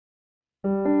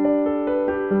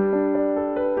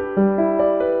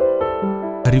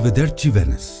Arrivederci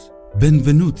Venice,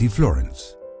 benvenuti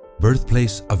Florence,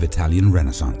 birthplace of Italian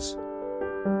Renaissance.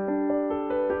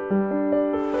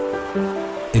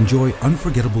 Enjoy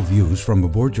unforgettable views from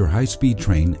aboard your high-speed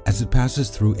train as it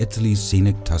passes through Italy's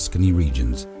scenic Tuscany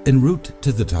regions, en route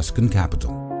to the Tuscan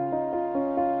capital.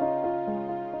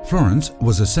 Florence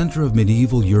was a center of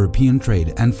medieval European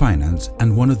trade and finance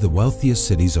and one of the wealthiest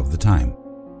cities of the time.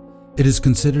 It is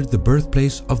considered the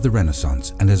birthplace of the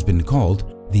Renaissance and has been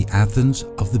called the Athens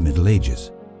of the Middle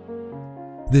Ages.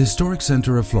 The historic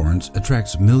center of Florence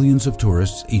attracts millions of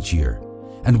tourists each year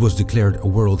and was declared a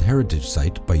World Heritage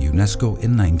Site by UNESCO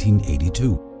in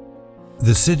 1982.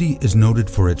 The city is noted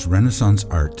for its Renaissance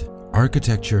art,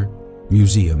 architecture,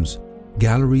 museums,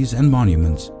 galleries and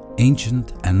monuments,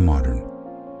 ancient and modern.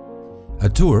 A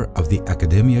tour of the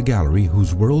Accademia Gallery,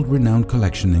 whose world-renowned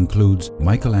collection includes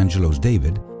Michelangelo's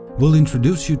David, will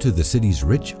introduce you to the city's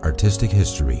rich artistic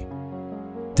history.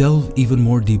 Delve even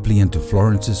more deeply into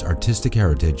Florence's artistic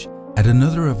heritage at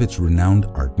another of its renowned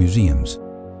art museums.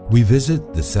 We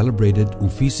visit the celebrated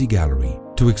Uffizi Gallery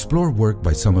to explore work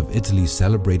by some of Italy's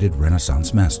celebrated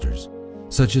Renaissance masters,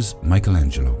 such as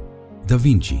Michelangelo, Da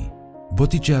Vinci,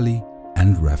 Botticelli,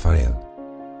 and Raphael.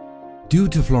 Due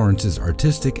to Florence's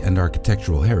artistic and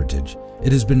architectural heritage,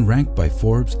 it has been ranked by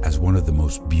Forbes as one of the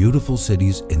most beautiful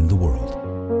cities in the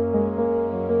world.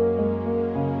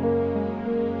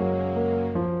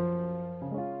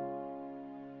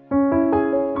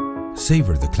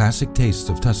 Savor the classic tastes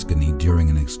of Tuscany during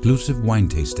an exclusive wine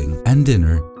tasting and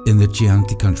dinner in the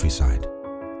Chianti countryside.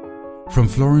 From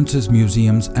Florence's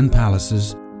museums and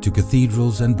palaces to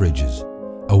cathedrals and bridges,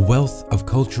 a wealth of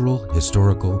cultural,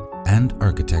 historical, and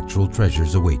architectural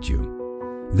treasures await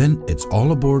you. Then it's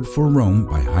all aboard for Rome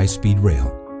by high-speed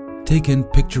rail. Take in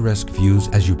picturesque views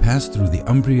as you pass through the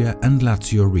Umbria and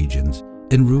Lazio regions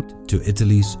en route to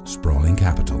Italy's sprawling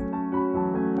capital.